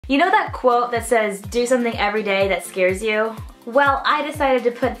You know that quote that says, do something every day that scares you? Well, I decided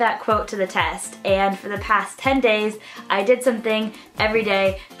to put that quote to the test, and for the past 10 days, I did something every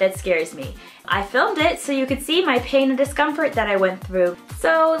day that scares me. I filmed it so you could see my pain and discomfort that I went through.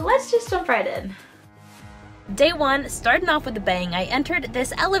 So let's just jump right in. Day one, starting off with a bang, I entered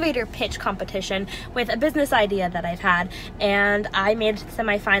this elevator pitch competition with a business idea that I've had, and I made it to the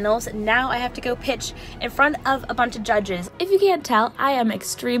semifinals. Now I have to go pitch in front of a bunch of judges. If you can't tell, I am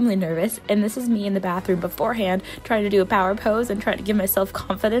extremely nervous, and this is me in the bathroom beforehand trying to do a power pose and trying to give myself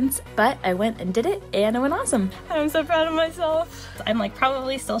confidence, but I went and did it, and it went awesome. I'm so proud of myself. I'm like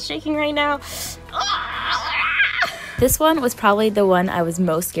probably still shaking right now. This one was probably the one I was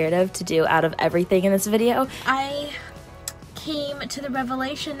most scared of to do out of everything in this video. I came to the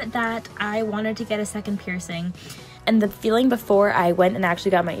revelation that I wanted to get a second piercing. And the feeling before I went and actually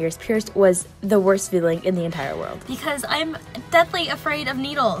got my ears pierced was the worst feeling in the entire world. Because I'm deathly afraid of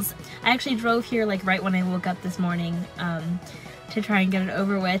needles. I actually drove here like right when I woke up this morning to try and get it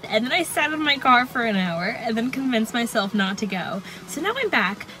over with, and then I sat in my car for an hour and then convinced myself not to go. So now I'm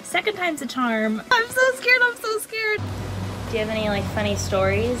back. Second time's a charm. I'm so scared, I'm so scared. Do you have any like funny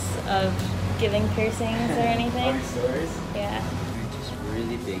stories of giving piercings or anything? Funny stories? Yeah. Just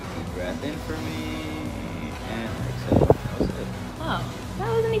really big deep breath in for me and exhale. That was it. Oh, that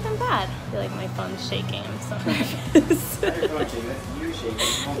wasn't even bad. I feel like my phone's shaking. I'm so nervous. Not your phone shaking, that's you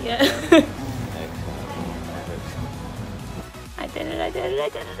shaking. Yeah. Exhale. I did it, I did it, I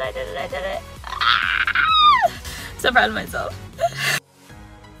did it, I did it, I did it. Ah! So proud of myself.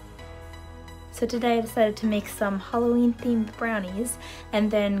 So today I decided to make some Halloween themed brownies and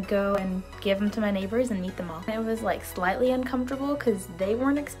then go and give them to my neighbors and meet them all. It was like slightly uncomfortable because they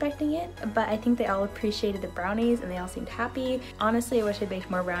weren't expecting it, but I think they all appreciated the brownies and they all seemed happy. Honestly, I wish I baked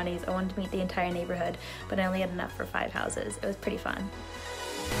more brownies. I wanted to meet the entire neighborhood, but I only had enough for 5 houses. It was pretty fun.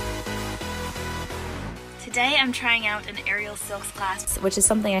 Today I'm trying out an aerial silks class, which is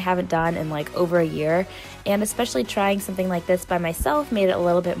something I haven't done in like over a year, and especially trying something like this by myself made it a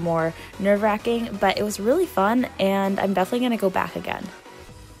little bit more nerve-wracking, but it was really fun and I'm definitely gonna go back again.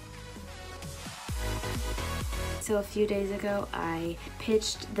 So a few days ago I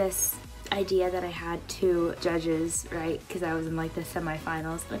pitched this idea that I had to judges, right, because I was in like the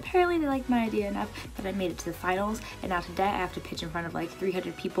semifinals, and apparently they liked my idea enough that I made it to the finals, and now today I have to pitch in front of like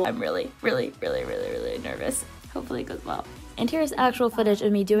 300 people. I'm really nervous. Hopefully it goes well. And here's actual footage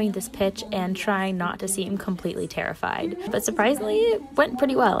of me doing this pitch and trying not to seem completely terrified. But surprisingly, it went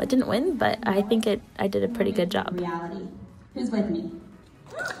pretty well. I didn't win, but I think I did a pretty good job. Reality. Who's with me?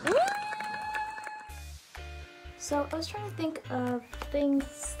 So I was trying to think of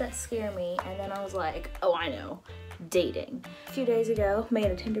things that scare me, and then I was like, oh, I know, dating. A few days ago, made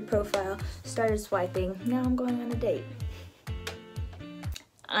a Tinder profile, started swiping, now I'm going on a date.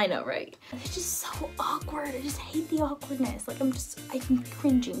 I know, right? It's just so awkward. I just hate the awkwardness. Like I'm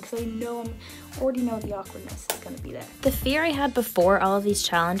cringing because I already know the awkwardness is gonna be there. The fear I had before all of these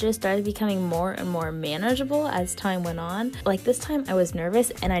challenges started becoming more and more manageable as time went on. Like this time I was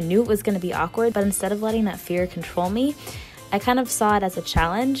nervous and I knew it was gonna be awkward, but instead of letting that fear control me, I kind of saw it as a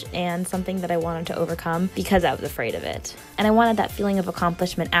challenge and something that I wanted to overcome because I was afraid of it. And I wanted that feeling of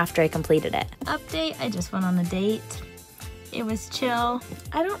accomplishment after I completed it. Update, I just went on a date. It was chill.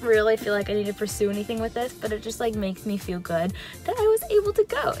 I don't really feel like I need to pursue anything with this, but it just like makes me feel good that I was able to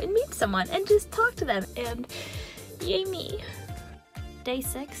go and meet someone and just talk to them, and yay me. Day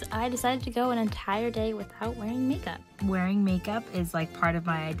 6, I decided to go an entire day without wearing makeup. Wearing makeup is like part of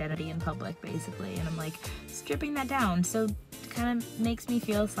my identity in public basically, and I'm like stripping that down, so it kind of makes me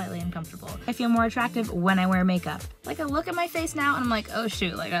feel slightly uncomfortable. I feel more attractive when I wear makeup. Like I look at my face now and I'm like, oh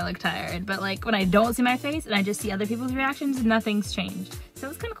shoot, like I look tired, but like when I don't see my face and I just see other people's reactions, nothing's changed. So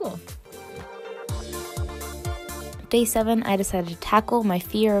it's kind of cool. Day 7, I decided to tackle my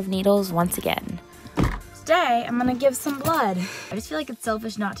fear of needles once again. Today, I'm gonna give some blood. I just feel like it's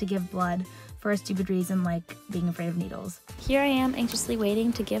selfish not to give blood for a stupid reason like being afraid of needles. Here I am anxiously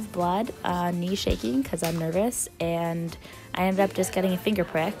waiting to give blood, knee shaking because I'm nervous, and I ended up just getting a finger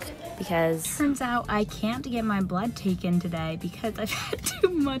prick because turns out I can't get my blood taken today because I've had too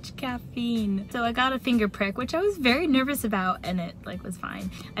much caffeine. So I got a finger prick, which I was very nervous about, and it like was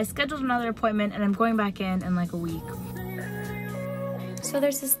fine. I scheduled another appointment and I'm going back in like a week. So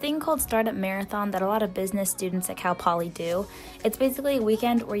there's this thing called Startup Marathon that a lot of business students at Cal Poly do. It's basically a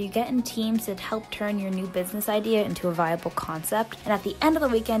weekend where you get in teams to help turn your new business idea into a viable concept, and at the end of the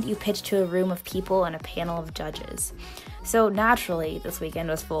weekend you pitch to a room of people and a panel of judges. So naturally, this weekend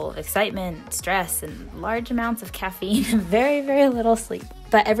was full of excitement, stress, and large amounts of caffeine and very, very little sleep.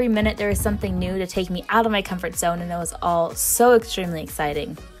 But every minute there was something new to take me out of my comfort zone, and it was all so extremely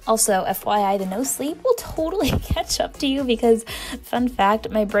exciting. Also, FYI, the no sleep will totally catch up to you because, fun fact,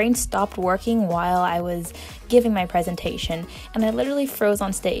 my brain stopped working while I was giving my presentation and I literally froze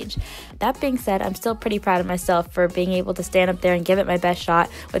on stage. That being said, I'm still pretty proud of myself for being able to stand up there and give it my best shot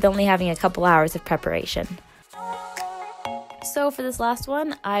with only having a couple hours of preparation. So for this last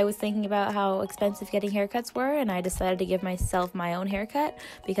one, I was thinking about how expensive getting haircuts were, and I decided to give myself my own haircut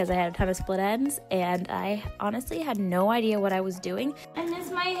because I had a ton of split ends and I honestly had no idea what I was doing. I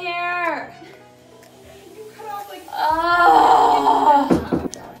miss my hair! You cut off like... Oh!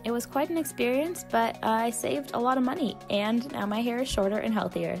 It was quite an experience, but I saved a lot of money and now my hair is shorter and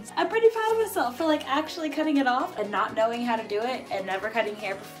healthier. I'm pretty proud of myself for like actually cutting it off and not knowing how to do it and never cutting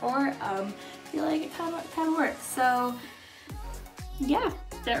hair before. I feel like it kind of works. So yeah,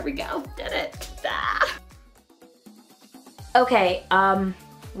 there we go, did it. Ah. Okay,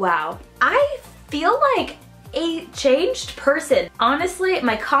 wow. I feel like a changed person. Honestly,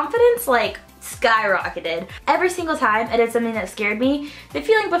 my confidence like skyrocketed. Every single time I did something that scared me, the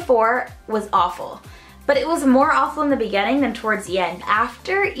feeling before was awful. But it was more awful in the beginning than towards the end.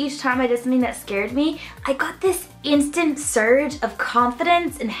 After each time I did something that scared me, I got this instant surge of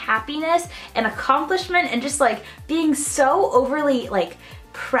confidence and happiness and accomplishment and just like being so overly like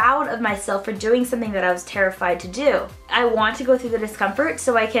proud of myself for doing something that I was terrified to do. I want to go through the discomfort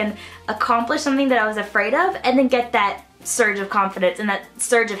so I can accomplish something that I was afraid of and then get that surge of confidence and that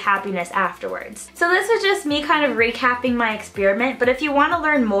surge of happiness afterwards. So this was just me kind of recapping my experiment, but if you want to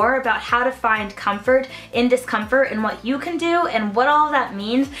learn more about how to find comfort in discomfort and what you can do and what all of that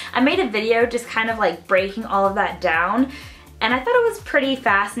means, I made a video just kind of like breaking all of that down. And I thought it was pretty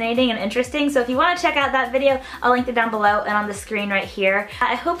fascinating and interesting, so if you want to check out that video, I'll link it down below and on the screen right here.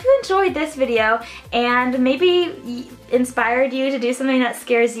 I hope you enjoyed this video and maybe inspired you to do something that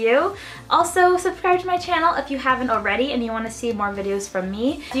scares you. Also, subscribe to my channel if you haven't already and you want to see more videos from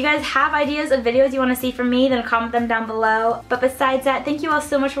me. If you guys have ideas of videos you want to see from me, then comment them down below. But besides that, thank you all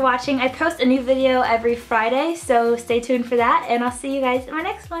so much for watching. I post a new video every Friday, so stay tuned for that, and I'll see you guys in my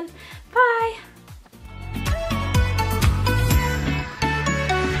next one. Bye!